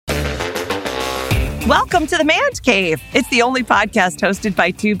Welcome to the Mandic Cave. It's the only podcast hosted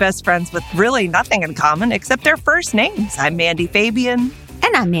by two best friends with really nothing in common except their first names. I'm Mandy Fabian.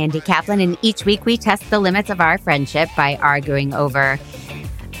 And I'm Mandy Kaplan, and each week we test the limits of our friendship by arguing over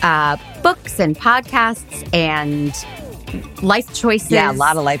books and podcasts and life choices. Yeah, a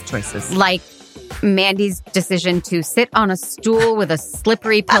lot of life choices. Like Mandy's decision to sit on a stool with a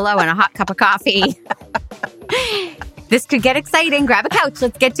slippery pillow and a hot cup of coffee. This could get exciting. Grab a couch.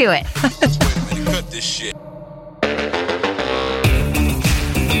 Let's get to it. Cut this shit.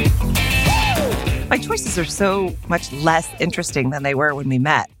 My choices are so much less interesting than they were when we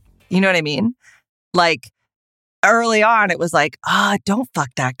met. You know what I mean? Like, early on, it was like, don't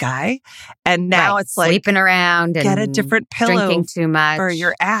fuck that guy. And now it's like sleeping around and get a different pillow drinking too much for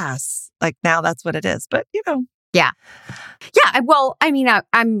your ass. Like, now that's what it is. But, you know. Yeah. Well, I mean,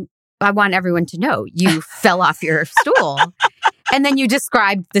 I want everyone to know you fell off your stool. And then you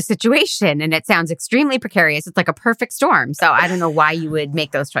described the situation, and it sounds extremely precarious. It's like a perfect storm. So I don't know why you would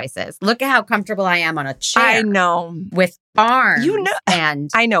make those choices. Look at how comfortable I am on a chair. I know. With arms. You know. And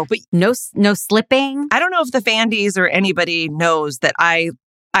I know, but no slipping. I don't know if the Fandies or anybody knows that I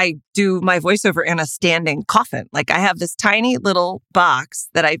do my voiceover in a standing coffin. Like, I have this tiny little box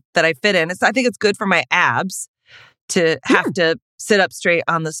that I fit in. I think it's good for my abs to have to sit up straight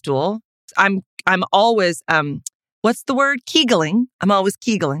on the stool. I'm always what's the word? Kegeling. I'm always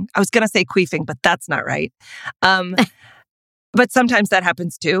kegeling. I was going to say queefing, but that's not right. But sometimes that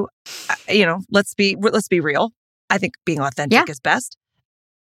happens too. Let's be real. I think being authentic is best.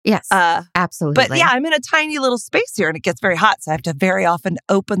 Yes, absolutely. But yeah, I'm in a tiny little space here and it gets very hot. So I have to very often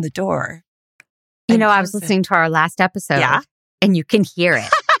open the door. I was listening to our last episode and you can hear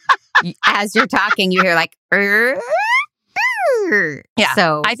it. As you're talking, you hear like, yeah.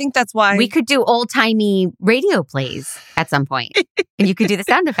 So I think that's why we could do old-timey radio plays at some point. And you could do the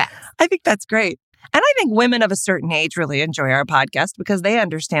sound effects. I think that's great. And I think women of a certain age really enjoy our podcast because they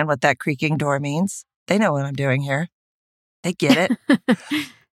understand what that creaking door means. They know what I'm doing here. They get it.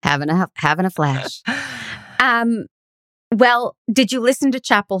 Having a flash. Well, did you listen to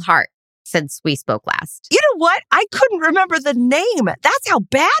Chapel Heart since we spoke last? You know what? I couldn't remember the name. That's how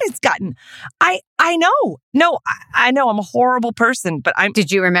bad it's gotten. I know. No, I know I'm a horrible person, but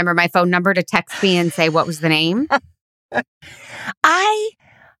Did you remember my phone number to text me and say what was the name? I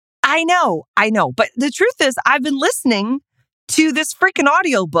know. But the truth is, I've been listening to this freaking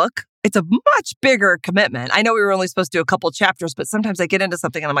audiobook. It's a much bigger commitment. I know we were only supposed to do a couple chapters, but sometimes I get into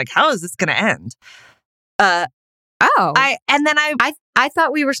something and I'm like, how is this going to end? I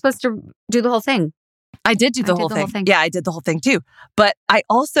thought we were supposed to do the whole thing. I did do the whole thing. Yeah, I did the whole thing too. But I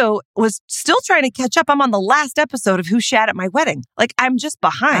also was still trying to catch up. I'm on the last episode of Who Shat at My Wedding. Like, I'm just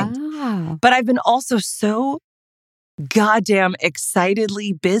behind. Oh. But I've been also so goddamn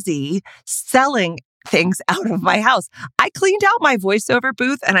excitedly busy selling things out of my house. I cleaned out my voiceover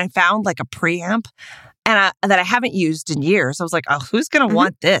booth and I found like a preamp that I haven't used in years. I was like, who's going to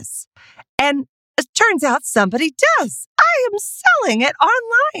want this? And it turns out somebody does. I am selling it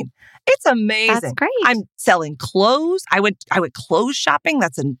online. It's amazing. That's great. I'm selling clothes. I went clothes shopping.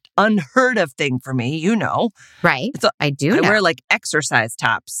 That's an unheard of thing for me, you know. Right. I do know. I wear like exercise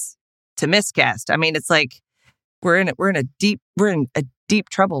tops to miscast. I mean, it's like we're in deep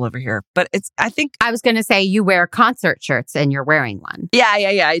trouble over here. But I was going to say you wear concert shirts and you're wearing one. Yeah,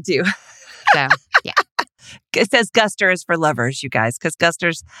 I do. So, yeah. It says Guster is for lovers, you guys, because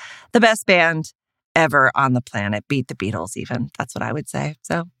Guster's the best band ever on the planet. Beat the Beatles even. That's what I would say.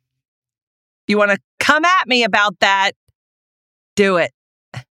 So you want to come at me about that, do it.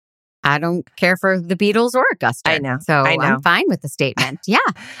 I don't care for the Beatles or Guster. I know. So I'm fine with the statement. Yeah.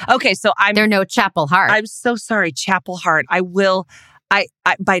 Okay, so They're no Chapel Heart. I'm so sorry, Chapel Heart. I will. I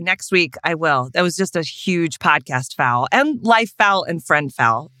by next week, I will. That was just a huge podcast foul and life foul and friend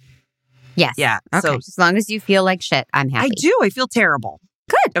foul. Yes. Yeah. Okay. So as long as you feel like shit, I'm happy. I do. I feel terrible.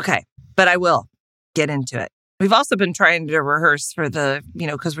 Good. Okay. But I will get into it. We've also been trying to rehearse for the,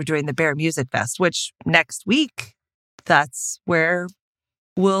 because we're doing the Bear Music Fest, which next week, that's where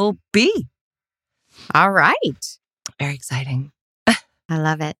we'll be. All right. Very exciting. I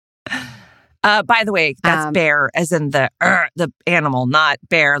love it. By the way, that's bear as in the animal, not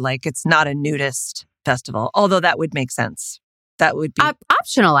bear, like it's not a nudist festival, although that would make sense. That would be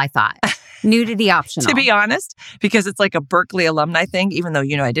optional, I thought. Nudity optional. To be honest, because it's like a Berkeley alumni thing, even though,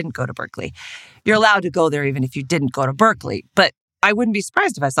 I didn't go to Berkeley. You're allowed to go there even if you didn't go to Berkeley. But I wouldn't be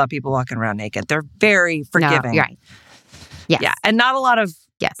surprised if I saw people walking around naked. They're very forgiving. No, you're right. Yes. Yeah. And not a lot of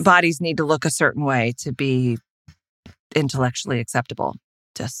bodies need to look a certain way to be intellectually acceptable.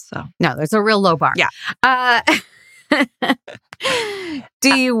 Just so. No, there's a real low bar. Yeah.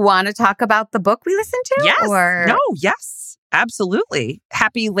 Do you want to talk about the book we listened to? Yes. Or No, yes. Absolutely.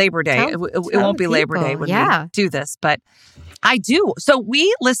 Happy Labor Day. It won't be Labor Day when we do this, but I do. So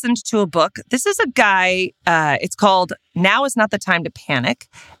we listened to a book. This is a guy, it's called Now Is Not the Time to Panic.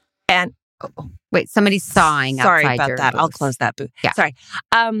 And wait, somebody's sawing sorry outside about your that. booth. I'll close that booth. Yeah. Sorry.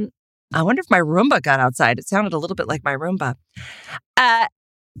 I wonder if my Roomba got outside. It sounded a little bit like my Roomba.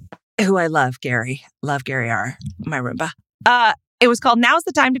 Who I love, Gary. Love Gary R., my Roomba. It was called Now's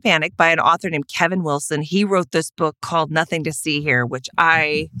the Time to Panic by an author named Kevin Wilson. He wrote this book called Nothing to See Here, which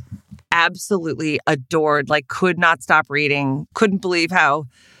I absolutely adored, like could not stop reading, couldn't believe how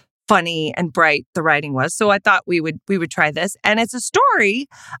funny and bright the writing was. So I thought we would try this. And it's a story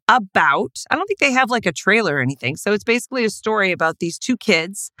about, I don't think they have like a trailer or anything. So it's basically a story about these two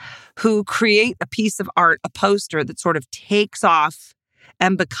kids who create a piece of art, a poster that sort of takes off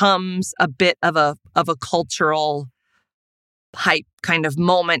and becomes a bit of a cultural hype kind of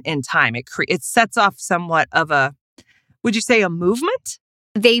moment in time. It sets off somewhat of a, would you say, a movement?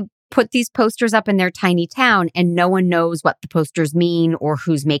 They put these posters up in their tiny town and no one knows what the posters mean or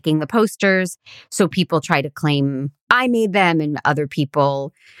who's making the posters. So people try to claim I made them and other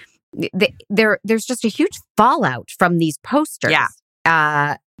people. There's just a huge fallout from these posters.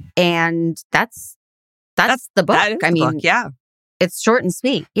 Yeah. And that's the book. That is the book. Yeah. It's short and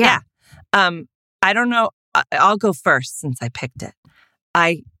sweet. Yeah. I don't know. I'll go first since I picked it.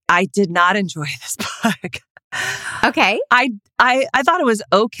 I did not enjoy this book. Okay. I thought it was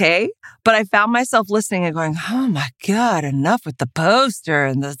okay, but I found myself listening and going, oh my God, enough with the poster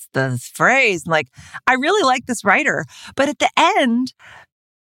and the phrase. And like, I really like this writer. But at the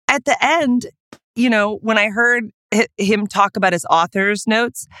end, you know, when I heard him talk about his author's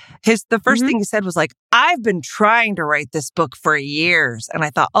notes, the first thing he said was like, I've been trying to write this book for years. And I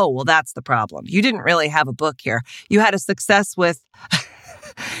thought, oh, well, that's the problem. You didn't really have a book here. You had a success with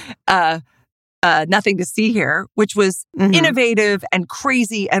Nothing to See Here, which was innovative and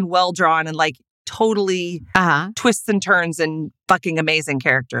crazy and well-drawn and like totally twists and turns and fucking amazing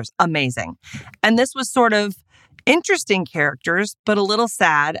characters. Amazing. And this was sort of interesting characters, but a little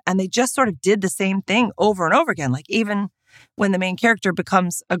sad. And they just sort of did the same thing over and over again. Like even when the main character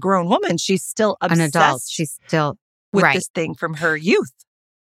becomes a grown woman, she's still obsessed an adult. She's still with this thing from her youth.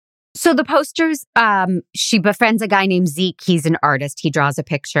 So the posters, she befriends a guy named Zeke. He's an artist. He draws a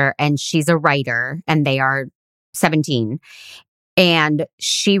picture and she's a writer and they are 17. And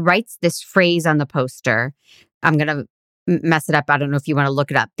she writes this phrase on the poster. I'm going to mess it up. I don't know if you want to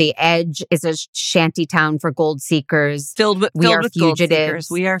look it up. The Edge is a shanty town for gold seekers. Filled with fugitives. gold seekers.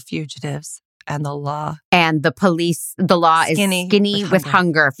 We are fugitives. And the law. And the law is skinny with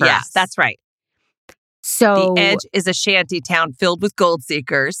hunger for us. Yes, that's right. So the Edge is a shanty town filled with gold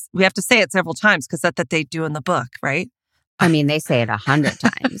seekers. We have to say it several times because that's what they do in the book, right? I mean, they say it 100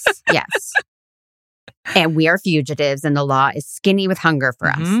 times. Yes. And we are fugitives and the law is skinny with hunger for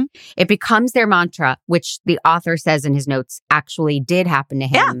us. It becomes their mantra, which the author says in his notes actually did happen to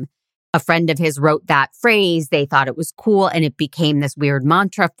him. Yeah. A friend of his wrote that phrase. They thought it was cool and it became this weird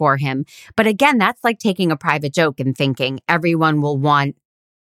mantra for him. But again, that's like taking a private joke and thinking everyone will want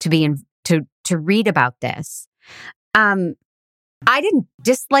to be to read about this. I didn't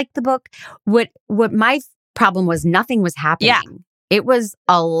dislike the book. What my problem was, nothing was happening. Yeah. It was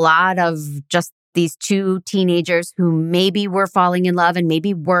a lot of just these two teenagers who maybe were falling in love and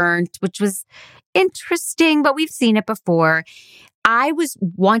maybe weren't, which was interesting, but we've seen it before. I was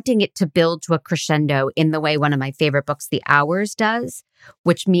wanting it to build to a crescendo in the way one of my favorite books, The Hours, does,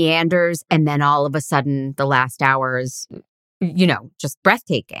 which meanders and then all of a sudden the last hour is, you know, just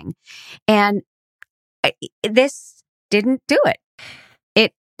breathtaking. And this didn't do it.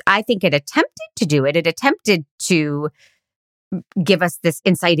 I think it attempted to do it. It attempted to give us this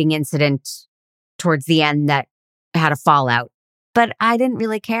inciting incident towards the end that had a fallout, but I didn't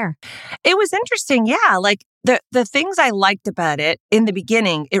really care. It was interesting. Yeah. Like the things I liked about it in the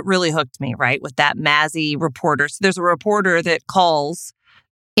beginning, it really hooked me, right? With that Mazzy reporter. So there's a reporter that calls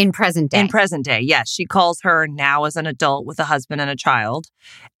in present day. Yes. She calls her now as an adult with a husband and a child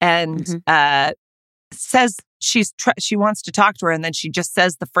and says she wants to talk to her. And then she just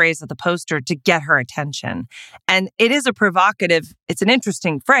says the phrase of the poster to get her attention. And it is it's an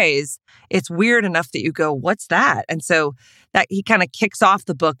interesting phrase. It's weird enough that you go, what's that? And so that he kind of kicks off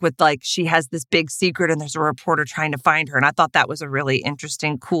the book with like, she has this big secret and there's a reporter trying to find her. And I thought that was a really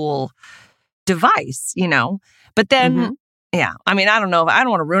interesting, cool device, you know? But then, yeah, I mean, I don't know. I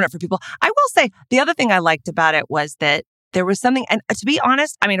don't want to ruin it for people. I will say the other thing I liked about it was that there was something, and to be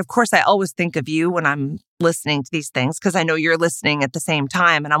honest, I mean, of course, I always think of you when I'm listening to these things because I know you're listening at the same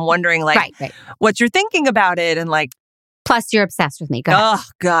time. And I'm wondering, like, what you're thinking about it and, like, Plus, you're obsessed with me. Go ahead. Oh,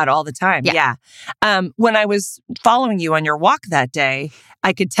 God, all the time. Yeah. When I was following you on your walk that day,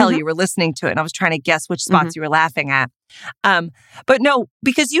 I could tell you were listening to it and I was trying to guess which spots you were laughing at. But no,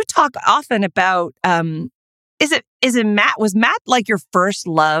 because you talk often about, is it Matt? Was Matt like your first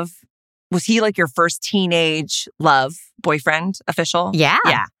love? Was he like your first teenage love boyfriend official? Yeah.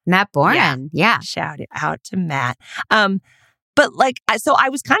 Matt Boren. Yeah. Shout it out to Matt. But like, so I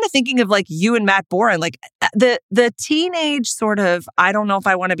was kind of thinking of like you and Matt Boren, like the teenage sort of, I don't know if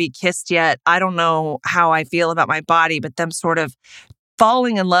I want to be kissed yet. I don't know how I feel about my body, but them sort of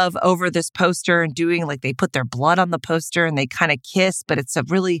falling in love over this poster and doing like, they put their blood on the poster and they kind of kiss, but it's a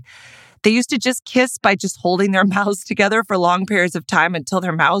really, they used to just kiss by just holding their mouths together for long periods of time until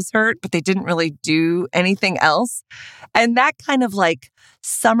their mouths hurt, but they didn't really do anything else. And that kind of like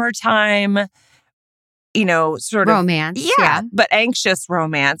summertime, sort of romance. Yeah, but anxious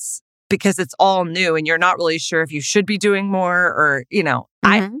romance because it's all new and you're not really sure if you should be doing more or,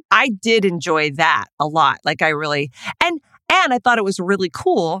 I did enjoy that a lot. Like I really, and I thought it was really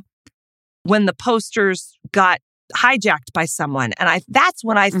cool when the posters got hijacked by someone. And that's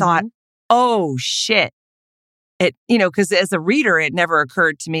when I thought, oh shit. It, because as a reader, it never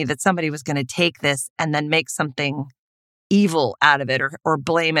occurred to me that somebody was going to take this and then make something evil out of it or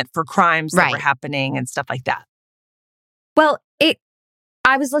blame it for crimes that were happening and stuff like that. Well,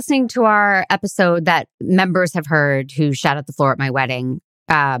 I was listening to our episode that members have heard who shat at the floor at my wedding.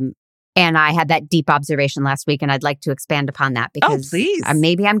 And I had that deep observation last week, and I'd like to expand upon that because please.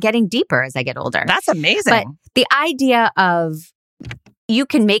 Maybe I'm getting deeper as I get older. That's amazing. But the idea of you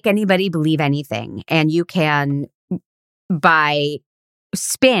can make anybody believe anything, and you can, by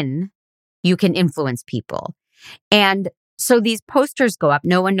spin, you can influence people. And so these posters go up.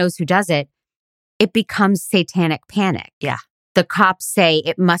 No one knows who does it. It becomes satanic panic. Yeah. The cops say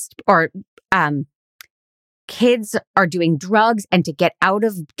it must, or kids are doing drugs, and to get out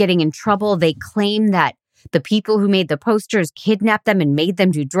of getting in trouble, they claim that the people who made the posters kidnapped them and made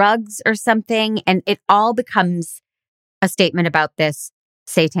them do drugs or something. And it all becomes a statement about this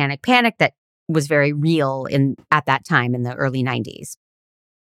satanic panic that was very real at that time in the early 90s.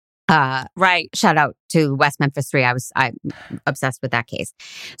 Right. Shout out to West Memphis 3. I'm obsessed with that case.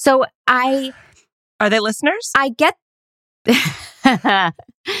 So Are they listeners? I get,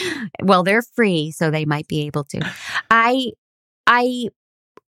 well, they're free, so they might be able to. I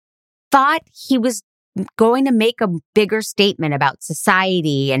thought he was going to make a bigger statement about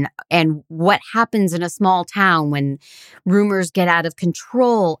society and what happens in a small town when rumors get out of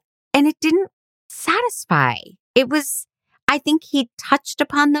control. And it didn't satisfy. I think he touched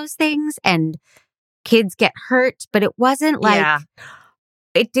upon those things and kids get hurt, but it wasn't like,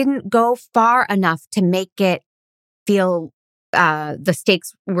 it didn't go far enough to make it feel the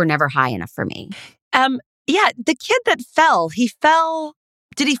stakes were never high enough for me. The kid that fell,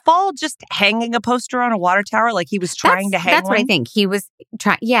 did he fall just hanging a poster on a water tower like he was trying to hang That's one? what I think. He was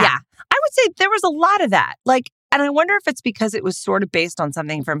trying, yeah. I would say there was a lot of that. And I wonder if it's because it was sort of based on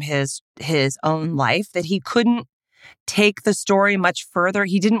something from his own life that he couldn't take the story much further.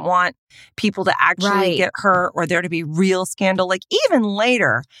 He didn't want people to actually get hurt or there to be real scandal. Like even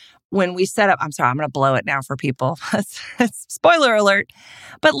later when we set up, I'm sorry, I'm going to blow it now for people. Spoiler alert.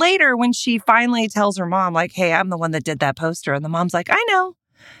 But later when she finally tells her mom, like, hey, I'm the one that did that poster. And the mom's like, I know.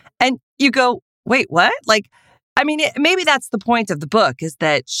 And you go, wait, what? Maybe that's the point of the book is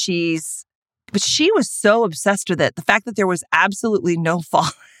that but she was so obsessed with it. The fact that there was absolutely no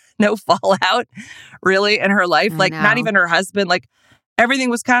fallout really in her life. Not even her husband, everything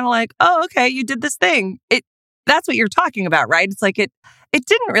was kind of like, oh, okay, you did this thing. That's what you're talking about, right? It's like it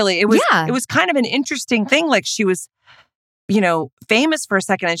didn't really, it was kind of an interesting thing. Like she was, famous for a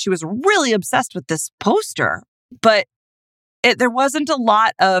second and she was really obsessed with this poster, but there wasn't a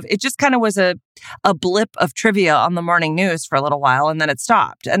lot of, it just kind of was a blip of trivia on the morning news for a little while and then it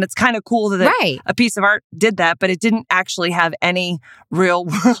stopped. And it's kind of cool that a piece of art did that, but it didn't actually have any real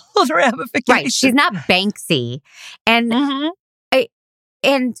world ramifications. Right. She's not Banksy. And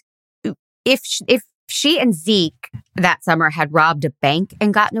if she and Zeke that summer had robbed a bank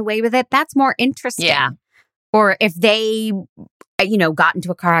and gotten away with it, that's more interesting. Yeah. Or if they, got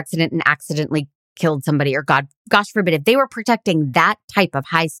into a car accident and accidentally killed somebody, or gosh forbid, if they were protecting that type of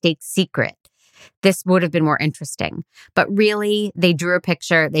high stakes secret, this would have been more interesting. But really, they drew a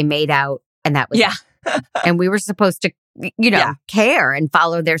picture, they made out, and that was it. And we were supposed to, care and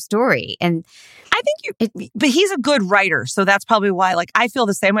follow their story. And I think but he's a good writer, so that's probably why. I feel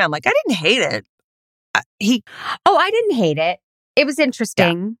the same way. I'm like, I didn't hate it. I didn't hate it. It was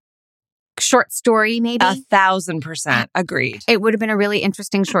interesting. Short story, maybe 1,000% agreed. It would have been a really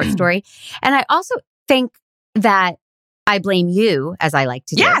interesting short story. And I also think that I blame you, as I like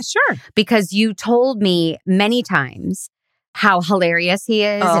to do. Yeah, sure. Because you told me many times how hilarious he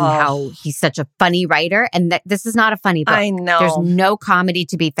is and how he's such a funny writer, and that this is not a funny book. I know. There's no comedy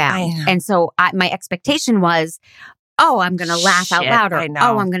to be I found. know. And so my expectation was, I'm going to laugh out loud, or I know.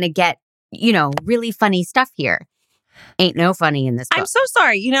 I'm going to get, really funny stuff here. Ain't no funny in this book. I'm so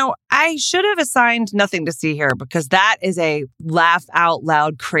sorry. I should have assigned Nothing to See Here because that is a laugh out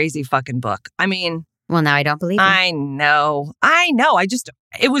loud crazy fucking book. I mean... Well, now I don't believe you. I know.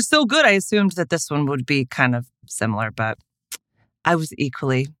 It was so good. I assumed that this one would be kind of similar, but I was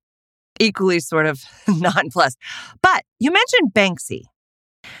equally sort of nonplussed. But you mentioned Banksy.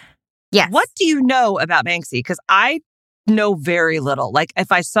 Yes. What do you know about Banksy? Because I know very little. Like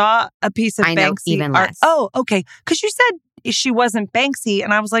if I saw a piece of I know Banksy even art, less. oh, okay. Because you said she wasn't Banksy,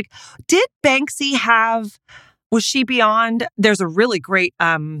 and I was like, did Banksy was she beyond? There's a really great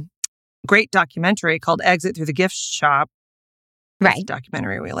documentary called Exit Through the Gift Shop. Right.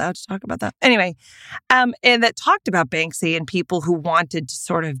 Documentary. Are we allowed to talk about that? Anyway, and that talked about Banksy and people who wanted to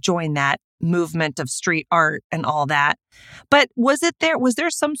sort of join that movement of street art and all that. But was there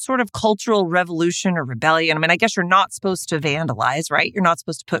some sort of cultural revolution or rebellion? I mean, I guess you're not supposed to vandalize, right? You're not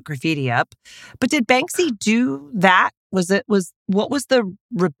supposed to put graffiti up. But did Banksy do that? What was the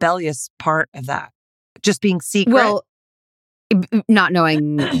rebellious part of that? Just being secret? Well, not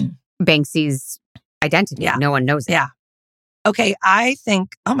knowing Banksy's identity. Yeah. No one knows it. Yeah. Okay, I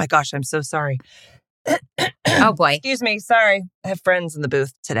think, oh my gosh, I'm so sorry. Oh boy. Excuse me, sorry. I have friends in the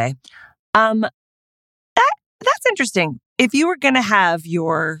booth today. That's interesting. If you were going to have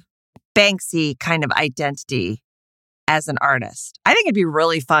your Banksy kind of identity as an artist, I think it'd be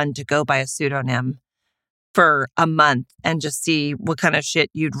really fun to go by a pseudonym for a month and just see what kind of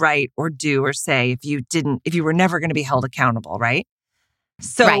shit you'd write or do or say if you were never going to be held accountable, right?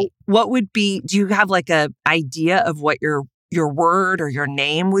 So Right. What would be, do you have like a idea of what your word or your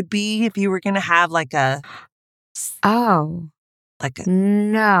name would be if you were going to have like a no.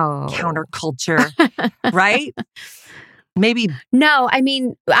 counterculture, right? Maybe. No, I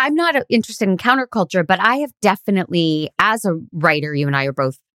mean, I'm not interested in counterculture, but I have definitely, as a writer, you and I are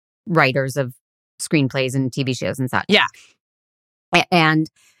both writers of screenplays and TV shows and such. Yeah. And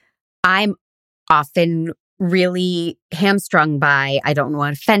I'm often really hamstrung by, I don't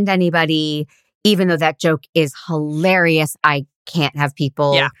want to offend anybody. Even though that joke is hilarious, I can't have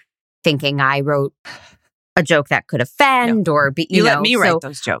people thinking I wrote a joke that could offend or be, you let me write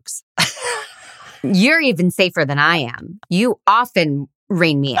those jokes. You're even safer than I am. You often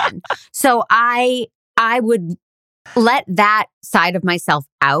rein me in. So I would let that side of myself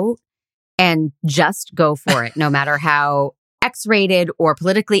out and just go for it. No matter how X-rated or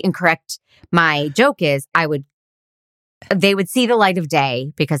politically incorrect my joke is, they would see the light of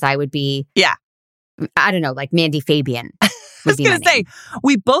day because I would be, I don't know, like Mandy Fabian. I was going to say,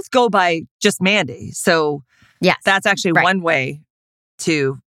 we both go by just Mandy. So yes, that's actually one way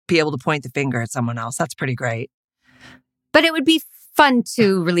to be able to point the finger at someone else. That's pretty great. But it would be fun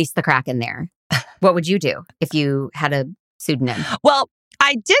to release the Kraken there. What would you do if you had a pseudonym? Well,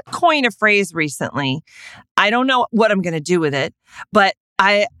 I did coin a phrase recently. I don't know what I'm going to do with it, but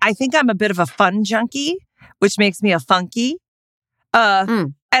I think I'm a bit of a fun junkie, which makes me a funky.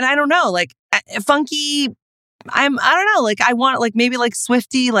 And I don't know, like funky. I don't know, like I want like maybe like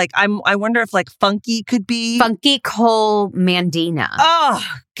Swifty. Like I wonder if like funky could be Funky Cole Mandina. Oh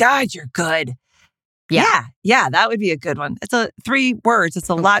God, you're good. Yeah, that would be a good one. It's 3 words. It's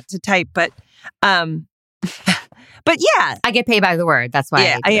a lot to type, but yeah, I get paid by the word. That's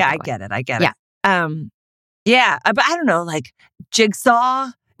why. I get it. Yeah, but I don't know, like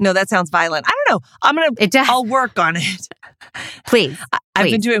jigsaw. No, that sounds violent. I don't know. I'll work on it. Please. I've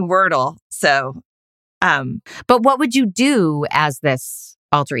been doing Wordle, so. But what would you do as this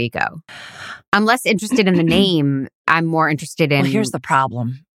alter ego? I'm less interested in the name. I'm more interested in. Well, here's the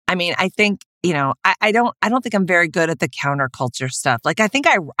problem. I mean, I think, I don't think I'm very good at the counterculture stuff. Like, I think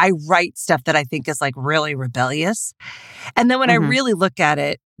I write stuff that I think is like really rebellious. And then when I really look at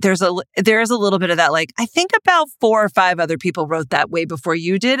it, there is a little bit of that. Like, I think about 4 or 5 other people wrote that way before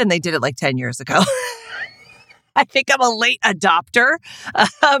you did, and they did it like 10 years ago. I think I'm a late adopter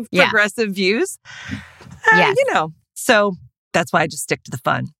of progressive views. Yes. So that's why I just stick to the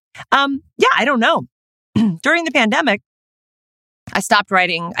fun. I don't know. During the pandemic, I stopped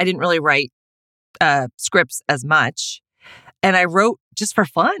writing. I didn't really write scripts as much. And I wrote just for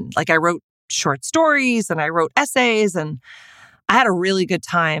fun. Like I wrote short stories and I wrote essays, and I had a really good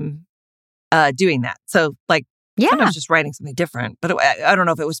time doing that. So like, sometimes just writing something different. But I don't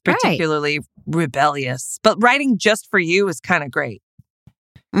know if it was particularly rebellious. But writing just for you is kind of great.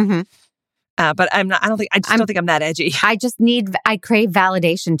 Mm-hmm. But I'm not. I just don't think I'm that edgy. I crave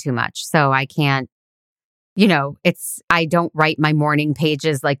validation too much. So I can't, I don't write my morning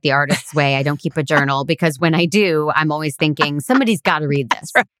pages like the artist's way. I don't keep a journal because when I do, I'm always thinking somebody's got to read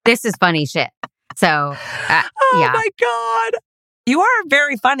this. Right. This is funny shit. So, Oh my God. You are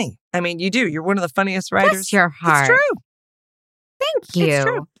very funny. I mean, you do. You're one of the funniest writers. Bless your heart. It's true. Thank you. It's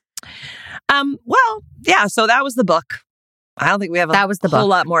true. Well, yeah. So that was the book. I don't think we have a whole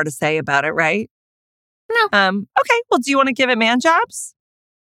lot more to say about it, right? No. Okay. Well, do you want to give it man jobs?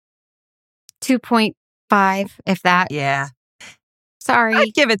 2.5, if that. Yeah. Sorry.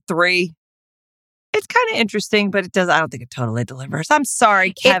 I'd give it 3. It's kind of interesting, but I don't think it totally delivers. I'm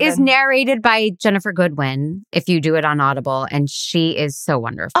sorry, Kevin. It is narrated by Jennifer Goodwin if you do it on Audible, and she is so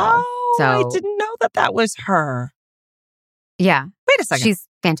wonderful. Oh, I didn't know that was her. Yeah. Wait a second. She's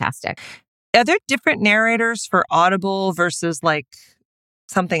fantastic. Are there different narrators for Audible versus like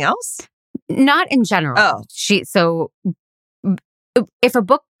something else? Not in general. Oh. So if a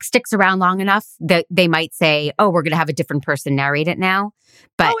book sticks around long enough, they might say, oh, we're going to have a different person narrate it now.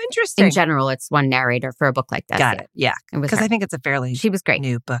 But interesting. In general, it's one narrator for a book like this. Got it. Yeah. Because I think it's a fairly she was great.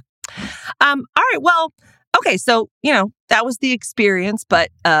 New book. All right. Well, okay. So, that was the experience, but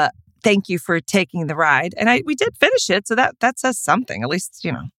thank you for taking the ride. And we did finish it. So that says something, at least,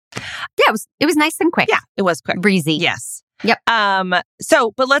 Yeah, it was nice and quick. Yeah, it was quick. Breezy. Yes. Yep. But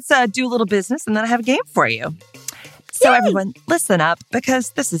let's do a little business and then I have a game for you. So everyone, listen up because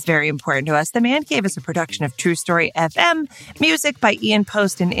this is very important to us. The Man Cave is a production of True Story FM, music by Ian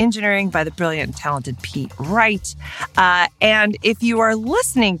Post and engineering by the brilliant and talented Pete Wright. And if you are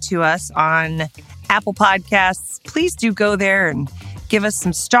listening to us on Apple Podcasts, please do go there and give us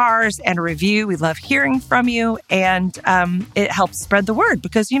some stars and a review. We love hearing from you. And it helps spread the word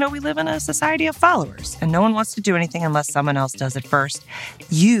because, we live in a society of followers and no one wants to do anything unless someone else does it first.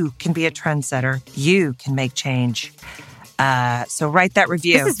 You can be a trendsetter. You can make change. So write that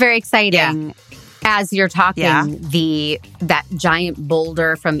review. This is very exciting. Yeah. As you're talking, that giant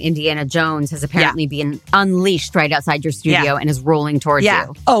boulder from Indiana Jones has apparently been unleashed right outside your studio and is rolling towards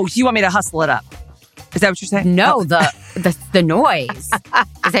you. Oh, you want me to hustle it up? Is that what you're saying? No, the noise.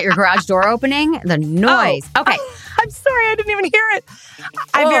 Is that your garage door opening? The noise. Oh. Okay. I'm sorry, I didn't even hear it.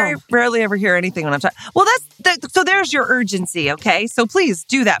 I very rarely ever hear anything when I'm talking. Well, so there's your urgency, okay? So please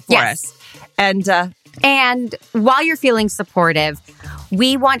do that for us. And while you're feeling supportive,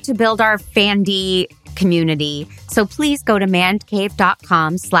 we want to build our Fandy community. So please go to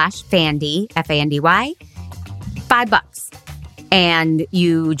mancave.com/Fandy, Fandy, $5. And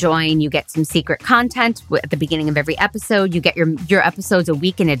you join, you get some secret content at the beginning of every episode. You get your episodes a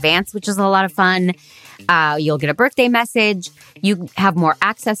week in advance, which is a lot of fun. You'll get a birthday message. You have more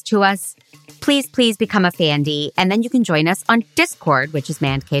access to us. Please, please become a Fandy. And then you can join us on Discord, which is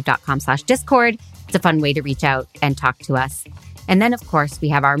mancave.com/Discord. It's a fun way to reach out and talk to us. And then, of course, we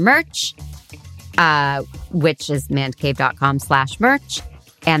have our merch, which is mancave.com/merch.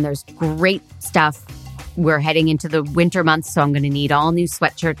 And there's great stuff. We're heading into the winter months, so I'm going to need all new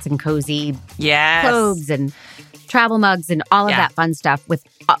sweatshirts and cozy clothes and travel mugs and all of that fun stuff with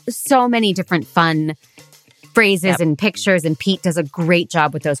so many different fun phrases and pictures. And Pete does a great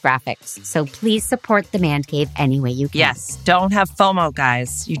job with those graphics. So please support the Man Cave any way you can. Yes. Don't have FOMO,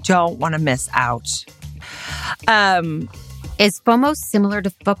 guys. You don't want to miss out. Is FOMO similar to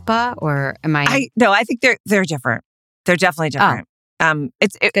FUPA or am I? No, I think they're different. They're definitely different.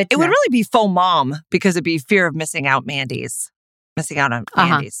 It would really be FOMOM because it'd be fear of missing out Mandy's. Missing out on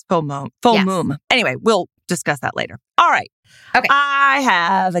Mandy's. FOMOM. Anyway, we'll discuss that later. All right. Okay. I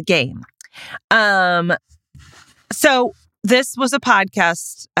have a game. So this was a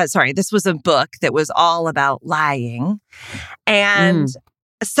podcast. This was a book that was all about lying. And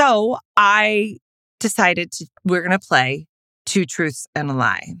so I decided we're going to play 2 Truths and a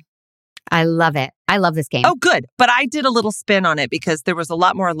Lie. I love it. I love this game. Oh, good. But I did a little spin on it because there was a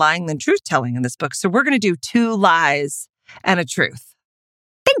lot more lying than truth telling in this book. So we're going to do 2 lies and a truth.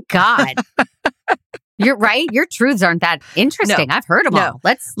 Thank God. You're right. Your truths aren't that interesting. No. I've heard them all.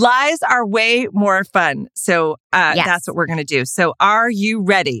 Lies are way more fun. So that's what we're going to do. So are you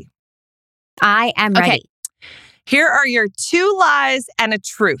ready? I am ready. Okay. Here are your 2 lies and a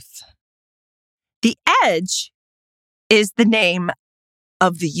truth. The Edge is the name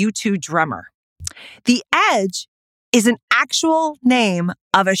of the U2 drummer. The Edge is an actual name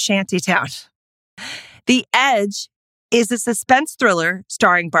of a shantytown. The Edge is a suspense thriller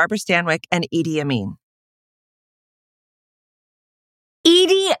starring Barbara Stanwyck and Idi Amin.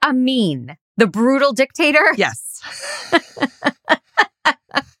 Idi Amin, the brutal dictator? Yes.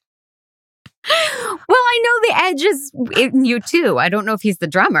 Well, I know the Edge is in you too. I don't know if he's the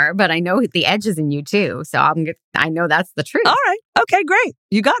drummer, but I know the Edge is in you too. So I know that's the truth. All right. Okay, great.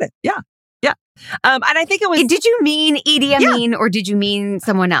 You got it. Yeah. Yeah. And I think it was... Did you mean Idi Amin or did you mean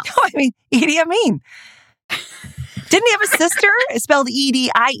someone else? No, I mean Idi Amin. Didn't he have a sister? It's spelled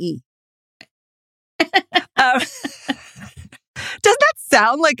E-D-I-E. Doesn't that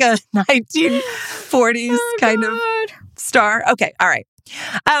sound like a 1940s kind of star? Okay. All right.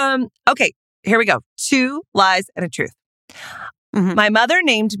 Okay. Here we go. 2 lies and a truth. Mm-hmm. My mother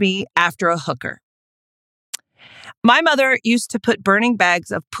named me after a hooker. My mother used to put burning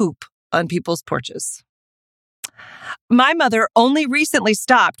bags of poop on people's porches. My mother only recently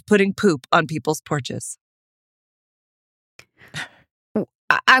stopped putting poop on people's porches.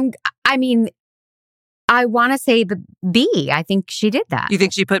 I want to say the B. I think she did that. You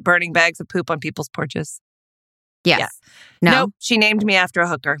think she put burning bags of poop on people's porches? Yes. Yeah. No. Nope, she named me after a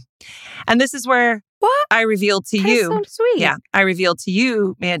hooker. And this is where What? I revealed to you. That's so sweet. Yeah, I revealed to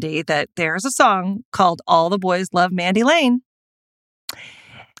you, Mandy, that there's a song called All the Boys Love Mandy Lane.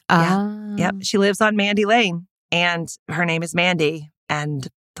 Yep, she lives on Mandy Lane, and her name is Mandy, and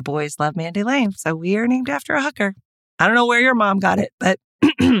the boys love Mandy Lane. So we are named after a hooker. I don't know where your mom got it, but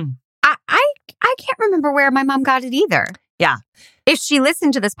I can't remember where my mom got it either. Yeah. If she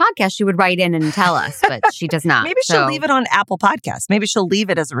listened to this podcast, she would write in and tell us, but she does not. Maybe she'll leave it on Apple Podcasts. Maybe she'll leave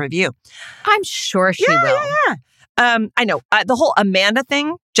it as a review. I'm sure she will. Yeah. I know. The whole Amanda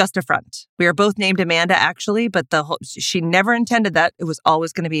thing, just a front. We are both named Amanda, actually, but she never intended that. It was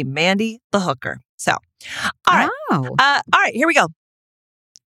always going to be Mandy the hooker. So, all right. Oh. All right, here we go.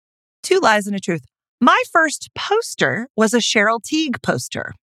 2 lies and a truth. My first poster was a Cheryl Teague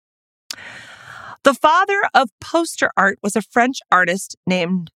poster. The father of poster art was a French artist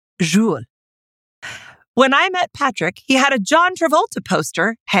named Jules. When I met Patrick, he had a John Travolta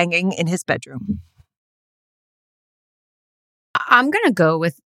poster hanging in his bedroom. I'm going to go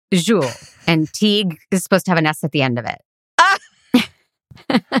with Jules, and Teague is supposed to have an S at the end of it.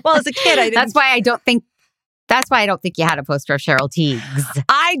 Well, as a kid, I didn't. That's why I don't think you had a poster of Cheryl Teague's.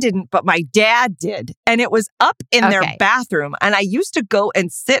 I didn't, but my dad did. And it was up in their bathroom. And I used to go and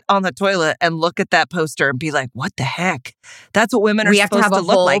sit on the toilet and look at that poster and be like, what the heck? That's what women are supposed to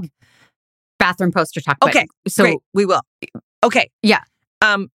look like. Bathroom poster talk. Okay. So great. We will. Okay. Yeah.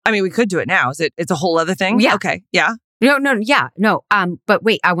 We could do it now. It's a whole other thing? Yeah. Okay. Yeah. No. But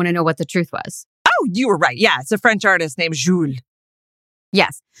wait, I want to know what the truth was. Oh, you were right. Yeah. It's a French artist named Jules.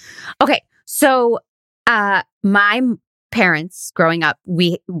 Yes. Okay. So, my parents growing up,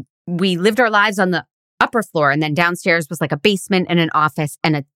 we lived our lives on the upper floor, and then downstairs was like a basement and an office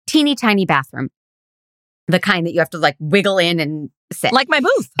and a teeny tiny bathroom. The kind that you have to like wiggle in and sit. Like my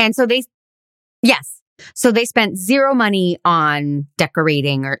booth. And so So they spent zero money on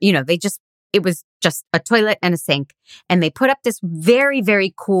decorating or, it was just a toilet and a sink. And they put up this very,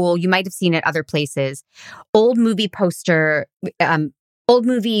 very cool, you might have seen it other places, old movie poster, old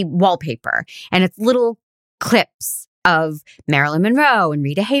movie wallpaper. And it's little clips of Marilyn Monroe and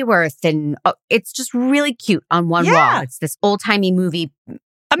Rita Hayworth. And it's just really cute on one wall. It's this old-timey movie.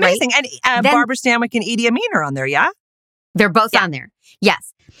 Amazing. Right? And Barbara Stanwyck and Idi Amin are on there, yeah? They're both on there.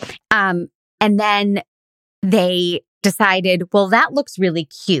 Yes. And then they decided, well, that looks really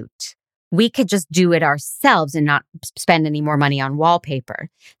cute. We could just do it ourselves and not spend any more money on wallpaper.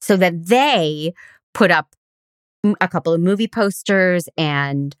 So that they put up a couple of movie posters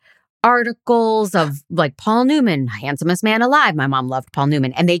and articles of like Paul Newman, handsomest man alive. My mom loved Paul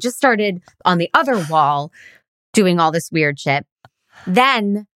Newman. And they just started on the other wall doing all this weird shit.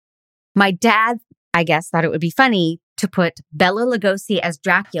 Then my dad, I guess, thought it would be funny to put Bela Lugosi as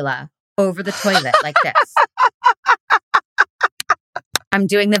Dracula over the toilet like this. I'm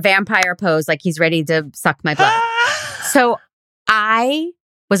doing the vampire pose like he's ready to suck my blood. So I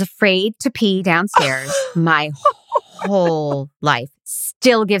was afraid to pee downstairs my whole life.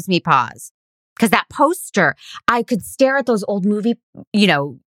 Still gives me pause. Because that poster, I could stare at those old movie,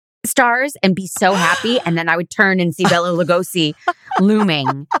 stars and be so happy. And then I would turn and see Bela Lugosi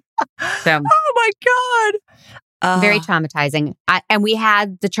looming. So, oh my God. Very traumatizing. And we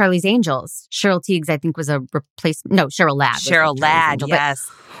had the Charlie's Angels. Cheryl Teague's, I think, was a replacement. No, Cheryl Ladd. Cheryl Ladd,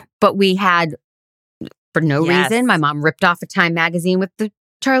 yes. But we had, for no reason, my mom ripped off a Time magazine with the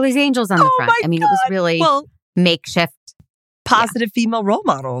Charlie's Angels on the front. I mean, it was really makeshift. Positive female role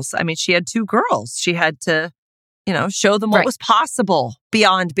models. I mean, she had 2 girls. She had to, show them what was possible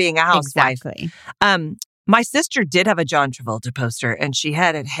beyond being a housewife. Exactly. My sister did have a John Travolta poster, and she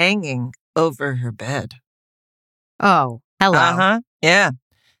had it hanging over her bed. Oh, hello. Uh-huh. Yeah.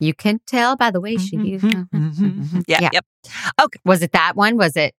 You can tell by the way she used. Yeah. Yep. Okay. Was it that one?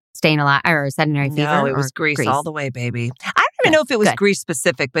 Was it Staying Alive or Sedentary Fever? No, it or was Grease all the way, baby. I don't even know if it was Good. Grease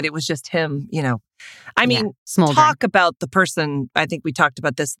specific, but it was just him, I mean, smoldering. talk about the person. I think we talked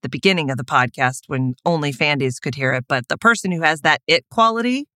about this at the beginning of the podcast when only Fandies could hear it, but the person who has that it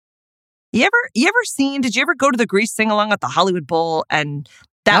quality. Did you ever go to the Grease sing-along at the Hollywood Bowl and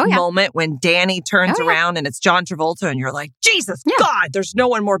that moment when Danny turns around and it's John Travolta and you're like, Jesus God, there's no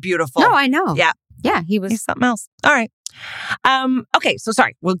one more beautiful. No, I know. Yeah. Yeah, he's something else. All right. Okay, so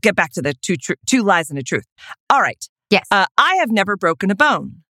sorry. We'll get back to the two lies and a truth. All right. Yes. I have never broken a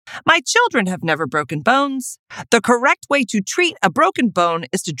bone. My children have never broken bones. The correct way to treat a broken bone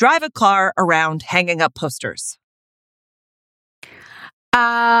is to drive a car around hanging up posters.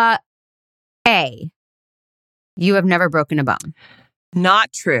 A. You have never broken a bone.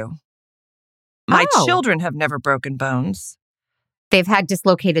 Not true. My children have never broken bones. They've had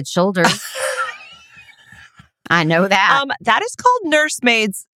dislocated shoulders. I know that. That is called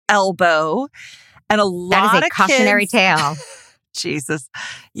nursemaid's elbow. And a lot that is a cautionary tale. Jesus.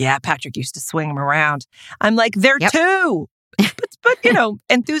 Yeah, Patrick used to swing them around. I'm like, they're two. But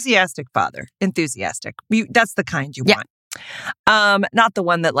enthusiastic father. Enthusiastic. That's the kind you want. Not the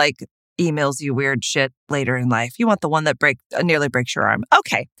one that emails you weird shit later in life. You want the one that nearly breaks your arm.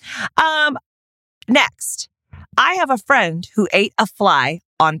 Okay. Next. I have a friend who ate a fly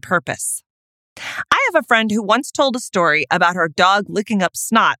on purpose. I have a friend who once told a story about her dog licking up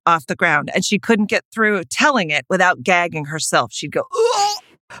snot off the ground, and she couldn't get through telling it without gagging herself. She'd go,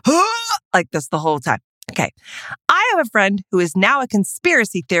 like this the whole time. Okay. I have a friend who is now a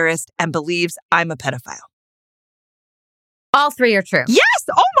conspiracy theorist and believes I'm a pedophile. All three are true. Yes.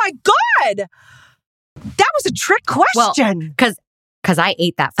 Oh my God. That was a trick question. Well, because I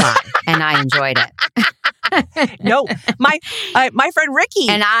ate that fly and I enjoyed it. No, my friend Ricky.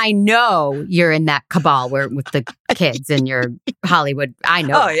 And I know you're in that cabal with the kids and your Hollywood. I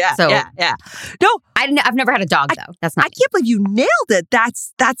know. Oh, yeah. So, yeah. No. I've never had a dog, though. That's not. I can't believe you nailed it.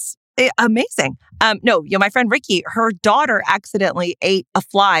 That's amazing. No, my friend Ricky, her daughter accidentally ate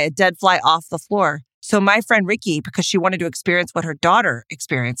a dead fly off the floor. So my friend Ricky, because she wanted to experience what her daughter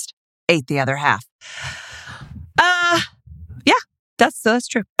experienced, ate the other half. Yeah. That's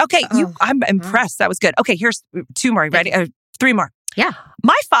true. Okay, I'm impressed. That was good. Okay, here's two more. Ready? 3 more. Yeah.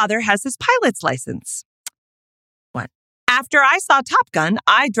 My father has his pilot's license. 1. After I saw Top Gun,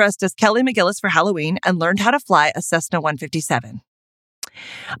 I dressed as Kelly McGillis for Halloween and learned how to fly a Cessna 157.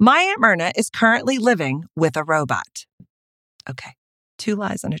 My Aunt Myrna is currently living with a robot. Okay, 2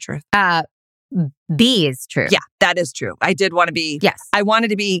 lies and a truth. B is true. Yeah, that is true. I did want to be. Yes. I wanted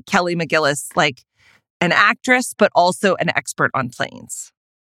to be Kelly McGillis, like an actress, but also an expert on planes.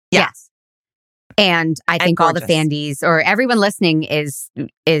 Yeah. Yes. And I think all the Fandies or everyone listening is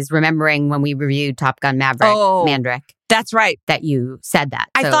remembering when we reviewed Top Gun Maverick, Mandic. That's right. That you said that.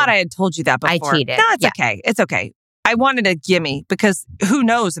 I thought I had told you that before. I cheated. No, it's okay. It's okay. I wanted a gimme because who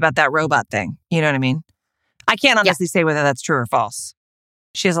knows about that robot thing? You know what I mean? I can't honestly say whether that's true or false.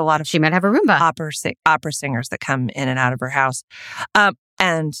 She has a lot of... She might have a Roomba. Opera singers that come in and out of her house.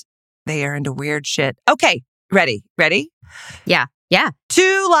 And they are into weird shit. Okay. Ready? Yeah.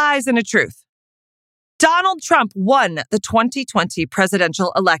 2 lies and a truth. Donald Trump won the 2020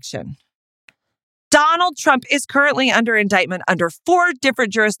 presidential election. Donald Trump is currently under indictment under 4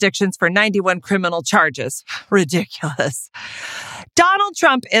 different jurisdictions for 91 criminal charges. Ridiculous. Donald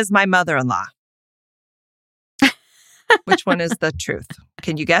Trump is my mother-in-law. Which one is the truth?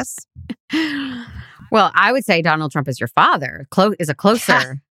 Can you guess? Well, I would say Donald Trump is your father. Is a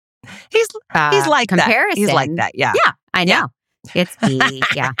closer. He's like comparison. That. He's like that. Yeah. Yeah, I know. Yeah. It's B.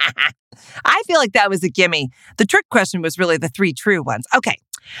 Yeah. I feel like that was a gimme. The trick question was really the 3 true ones. Okay.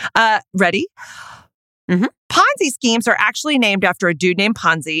 Ready? Mm-hmm. Ponzi schemes are actually named after a dude named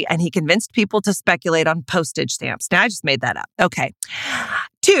Ponzi, and he convinced people to speculate on postage stamps. Now, I just made that up. Okay.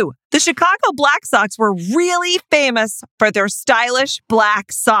 2, the Chicago Black Sox were really famous for their stylish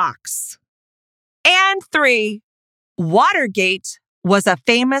black socks. And 3, Watergate was a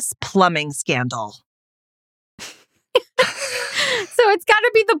famous plumbing scandal. So it's got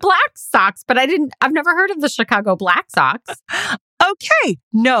to be the Black Sox, but I've never heard of the Chicago Black Sox. Okay.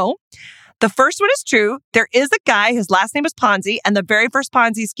 No. The first one is true. There is a guy, his last name is Ponzi, and the very first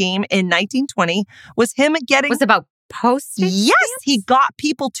Ponzi scheme in 1920 was him getting... Was about postage Yes, stamps? He got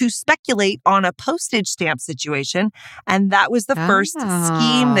people to speculate on a postage stamp situation, and that was the first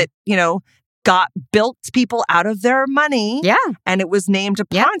scheme that, built people out of their money. Yeah. And it was named a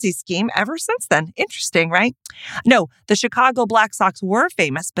Ponzi scheme ever since then. Interesting, right? No, the Chicago Black Sox were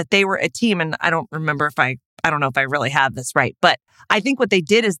famous, but they were a team, and I don't know if I really have this right, but I think what they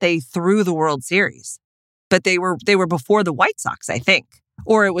did is they threw the World Series. But they were before the White Sox, I think.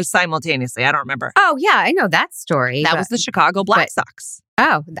 Or it was simultaneously. I don't remember. Oh, yeah, I know that story. That was the Chicago Black Sox.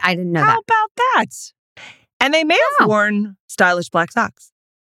 Oh, I didn't know How that. about that? And they may have worn stylish black socks.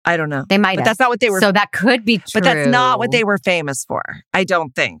 I don't know. They might But have. that's not what they were. So that could be true. But that's not what they were famous for. I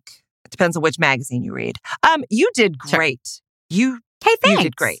don't think. It depends on which magazine you read. You did great. Hey, thanks. You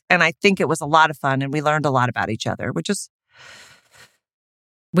did great. And I think it was a lot of fun and we learned a lot about each other, which is...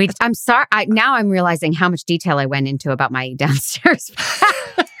 I'm sorry. Now I'm realizing how much detail I went into about my downstairs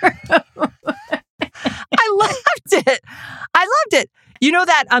bathroom. I loved it. You know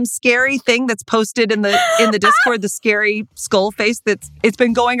that scary thing that's posted in the Discord, the scary skull face it's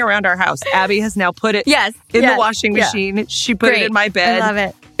been going around our house. Abby has now put it in the washing machine. Yeah. She put it in my bed. I love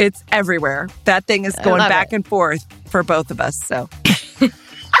it. It's everywhere. That thing is going back and forth for both of us. So,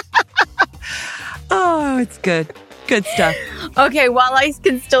 oh, it's good. Good stuff. Okay, while I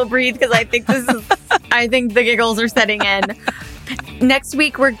can still breathe, because I think I think the giggles are setting in. Next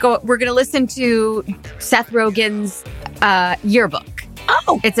week we're going to listen to Seth Rogen's yearbook.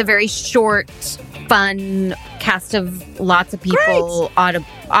 Oh, it's a very short, fun cast of lots of people.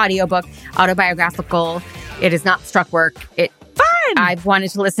 Audiobook, autobiographical. It is not struck work. Fun. I've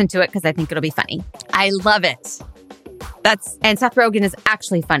wanted to listen to it because I think it'll be funny. I love it. And Seth Rogen is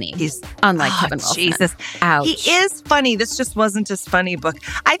actually funny. He's unlike Kevin Wilson. Jesus. Ouch. He is funny. This just wasn't his funny book.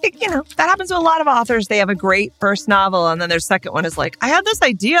 I think, that happens to a lot of authors. They have a great first novel and then their second one is like, I had this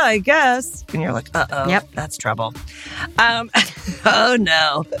idea, I guess. And you're like, uh-oh, yep, that's trouble. Oh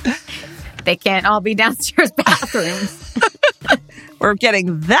no. They can't all be downstairs bathrooms. We're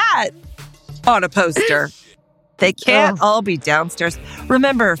getting that on a poster. They can't all be downstairs.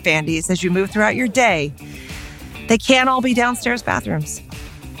 Remember, Fandies, as you move throughout your day, they can't all be downstairs bathrooms.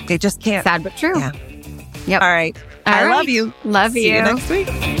 They just can't. Sad but true. Yeah. Yep. All right. I love you. Love you. See you next week.